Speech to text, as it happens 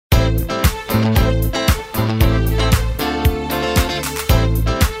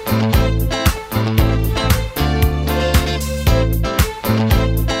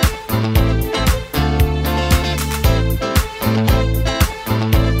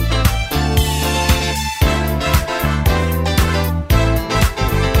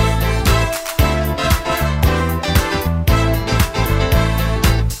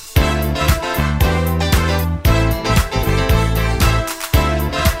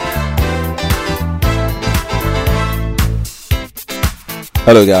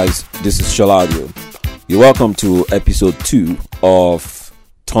Hello guys, this is Shaladio. You're welcome to episode 2 of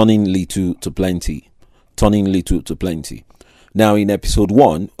Turning Little to Plenty. Turning Little to Plenty. Now in episode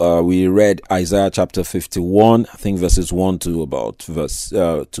 1, we read Isaiah chapter 51, I think verses 1 to about verse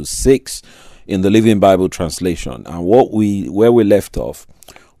to 6 in the Living Bible translation. And where we left off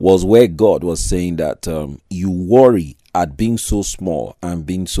was where God was saying that you worry at being so small and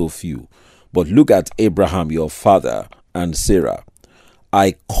being so few. But look at Abraham, your father, and Sarah.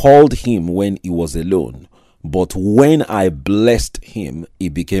 I called him when he was alone, but when I blessed him, he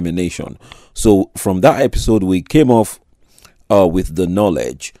became a nation. So from that episode, we came off with the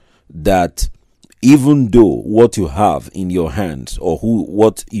knowledge that even though what you have in your hands or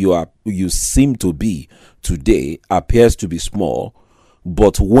what you seem to be today appears to be small,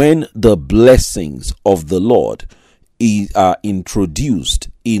 but when the blessings of the Lord are introduced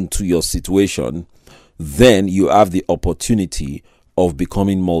into your situation, then you have the opportunity of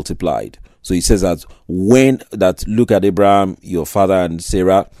becoming multiplied. So he says that look at Abraham, your father, and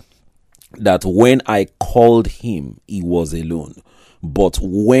Sarah, that when I called him, he was alone. But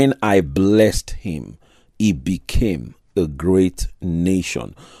when I blessed him, he became a great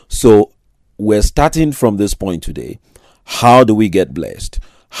nation. So we're starting from this point today. How do we get blessed?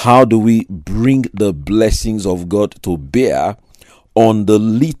 How do we bring the blessings of God to bear on the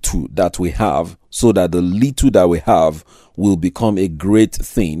little that we have, so that the little that we have will become a great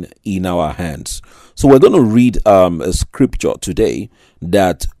thing in our hands? So we're going to read a scripture today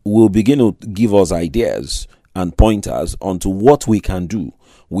that will begin to give us ideas and pointers onto what we can do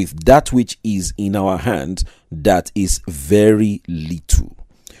with that which is in our hands that is very little.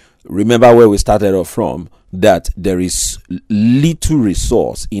 Remember where we started off from, that there is little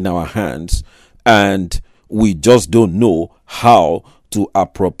resource in our hands and we just don't know how to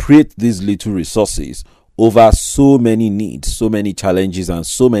appropriate these little resources over so many needs, so many challenges, and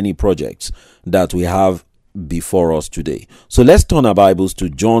so many projects that we have before us today. So let's turn our Bibles to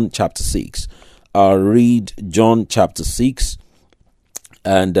John chapter 6. I'll read John chapter 6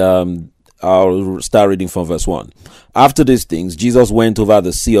 and I'll start reading from verse 1. After these things, Jesus went over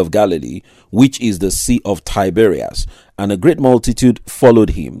the Sea of Galilee, which is the Sea of Tiberias, and a great multitude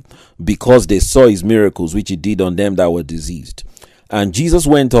followed him, because they saw his miracles which he did on them that were diseased. And Jesus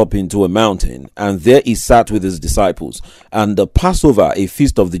went up into a mountain, and there he sat with his disciples. And the Passover, a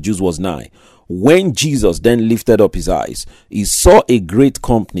feast of the Jews, was nigh. When Jesus then lifted up his eyes, he saw a great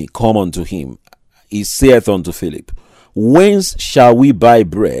company come unto him. He saith unto Philip, Whence shall we buy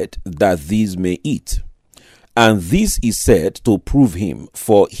bread that these may eat? And this he said to prove him,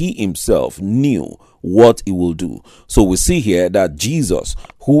 for he himself knew what he will do. So we see here that Jesus,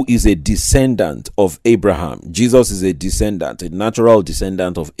 who is a descendant of Abraham, Jesus is a descendant, a natural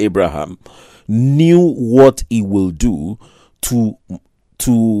descendant of Abraham, knew what he will do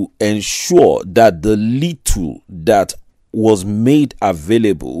to ensure that the little that was made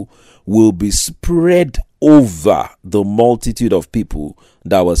available will be spread over the multitude of people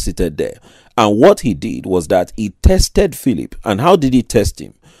that were seated there. And what he did was that he tested Philip. And how did he test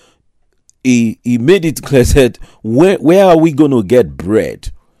him? He made it clear, said, where are we going to get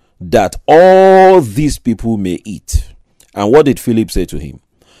bread that all these people may eat? And what did Philip say to him?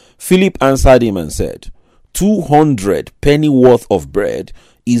 Philip answered him and said, 200 pennyworth of bread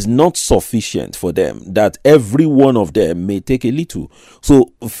is not sufficient for them, that every one of them may take a little.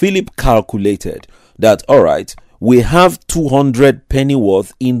 So Philip calculated that, all right, we have 200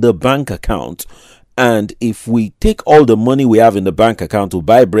 pennyworth in the bank account, and if we take all the money we have in the bank account to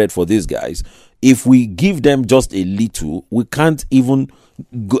buy bread for these guys, if we give them just a little, we can't even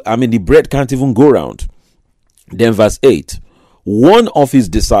the bread can't even go around. Then verse 8, one of his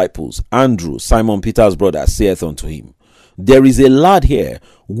disciples, Andrew, Simon Peter's brother, saith unto him, There is a lad here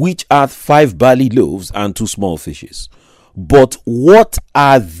which hath 5 barley loaves and 2 small fishes. But what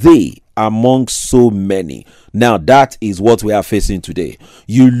are they among so many? Now that is what we are facing today.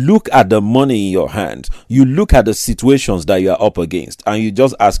 You look at the money in your hand, you look at the situations that you are up against, and you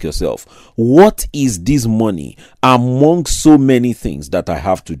just ask yourself, what is this money among so many things that I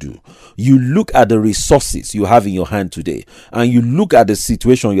have to do? You look at the resources you have in your hand today, and you look at the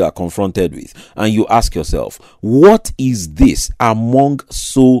situation you are confronted with, and you ask yourself, what is this among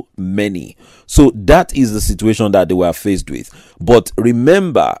so many? So that is the situation that they were faced with. But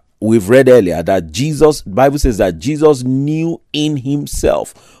remember, we've read earlier that the Bible says that Jesus knew in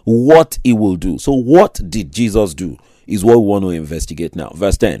himself what he will do. So what did Jesus do is what we want to investigate now.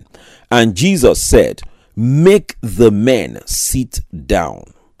 Verse 10. And Jesus said, Make the men sit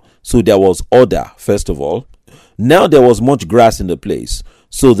down. So there was order, first of all. Now there was much grass in the place.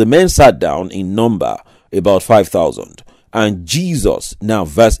 So the men sat down in number, about 5,000. And Jesus, now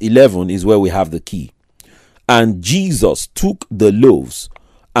verse 11 is where we have the key. And Jesus took the loaves,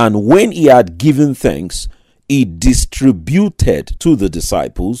 and when he had given thanks, he distributed to the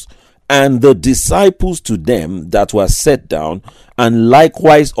disciples, and the disciples to them that were set down, and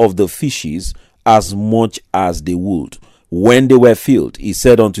likewise of the fishes, as much as they would. When they were filled, he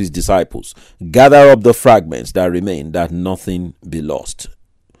said unto his disciples, gather up the fragments that remain, that nothing be lost.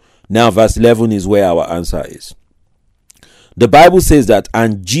 Now verse 11 is where our answer is. The Bible says that,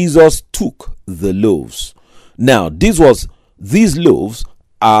 and Jesus took the loaves. Now these loaves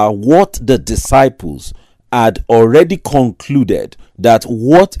are what the disciples had already concluded, that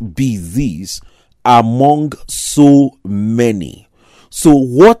what be these among so many. So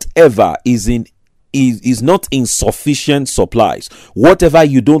whatever is not in sufficient supplies, whatever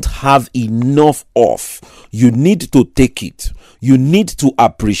you don't have enough of, you need to take it. You need to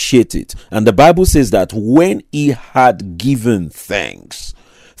appreciate it. And the Bible says that when he had given thanks,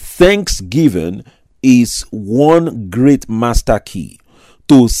 thanksgiving is one great master key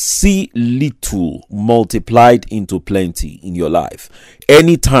to see little multiplied into plenty in your life.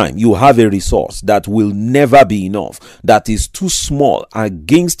 Anytime you have a resource that will never be enough, that is too small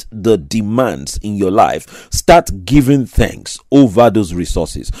against the demands in your life, start giving thanks over those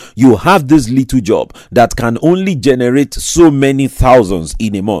resources. You have this little job that can only generate so many thousands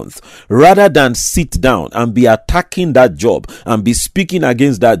in a month. Rather than sit down and be attacking that job and be speaking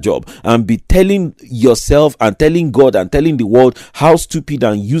against that job and be telling yourself and telling God and telling the world how stupid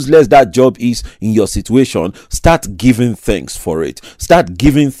and useless that job is in your situation, start giving thanks for it. Start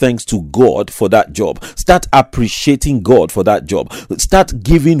giving thanks to God for that job. Start appreciating God for that job. Start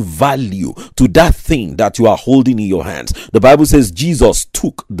giving value to that thing that you are holding in your hands. The Bible says Jesus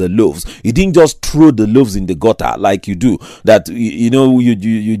took the loaves. He didn't just throw the loaves in the gutter like you do, that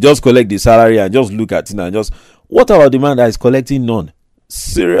you just collect the salary and just look at it and just, what about the man that is collecting none?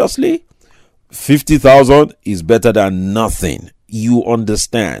 Seriously? 50,000 is better than nothing. You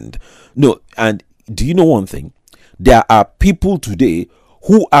understand? No, and do you know one thing? There are people today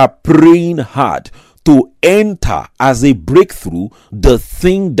who are praying hard to enter as a breakthrough the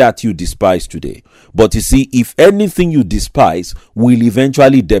thing that you despise today. But you see, if anything you despise will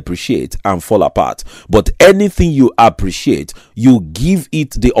eventually depreciate and fall apart, but anything you appreciate, you give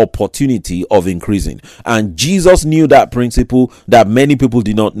it the opportunity of increasing. And Jesus knew that principle that many people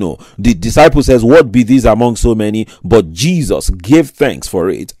did not know. The disciple says, what be these among so many? But Jesus gave thanks for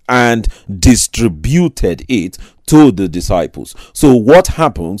it and distributed it to the disciples. So what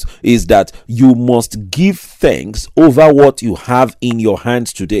happens is that you must give thanks over what you have in your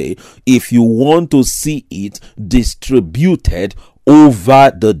hands today if you want to see it distributed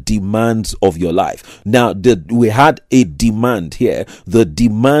over the demands of your life. Now, we had a demand here, the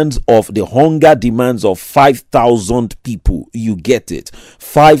demands of the hunger demands of 5,000 people. You get it?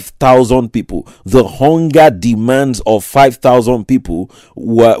 5,000 people. The hunger demands of 5,000 people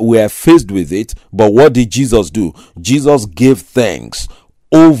were faced with it. But what did Jesus do? Jesus gave thanks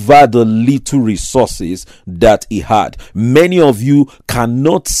over the little resources that he had. Many of you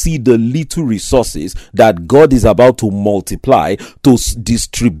cannot see the little resources that God is about to multiply to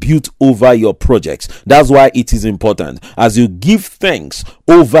distribute over your projects. That's why it is important. As you give thanks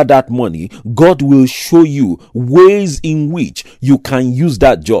over that money, God will show you ways in which you can use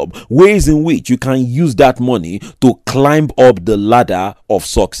that job, ways in which you can use that money to climb up the ladder of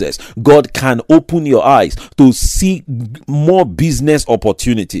success. God can open your eyes to see more business opportunities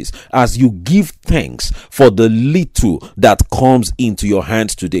as you give thanks for the little that comes into your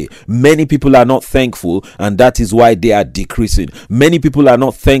hands today. Many people are not thankful, and that is why they are decreasing. Many people are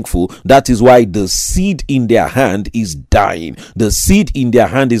not thankful. That is why the seed in their hand is dying. The seed in their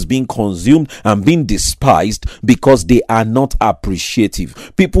hand is being consumed and being despised because they are not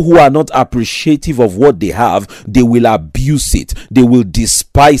appreciative. People who are not appreciative of what they have, they will abuse it. They will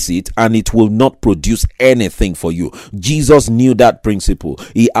despise it, and it will not produce anything for you. Jesus knew that principle.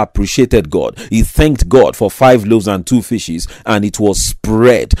 He appreciated God. He thanked God for 5 loaves and 2 fishes, and it was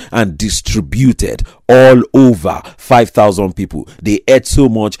spread and distributed all over 5,000 people. They ate so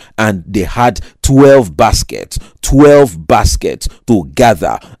much, and they had 12 baskets to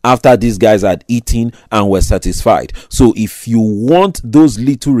gather after these guys had eaten and were satisfied. So if you want those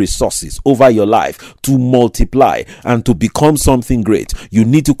little resources over your life to multiply and to become something great, you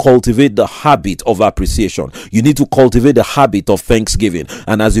need to cultivate the habit of appreciation. You need to cultivate the habit of thanksgiving.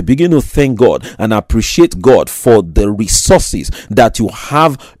 And as you begin to thank God and appreciate God for the resources that you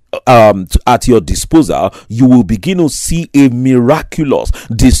have at your disposal, you will begin to see a miraculous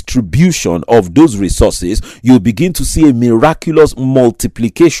distribution of those resources. You'll begin to see a miraculous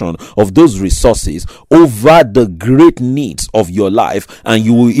multiplication of those resources over the great needs of your life, and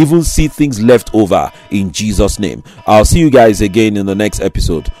you will even see things left over in Jesus' name. I'll see you guys again in the next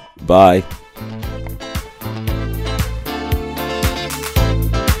episode. Bye.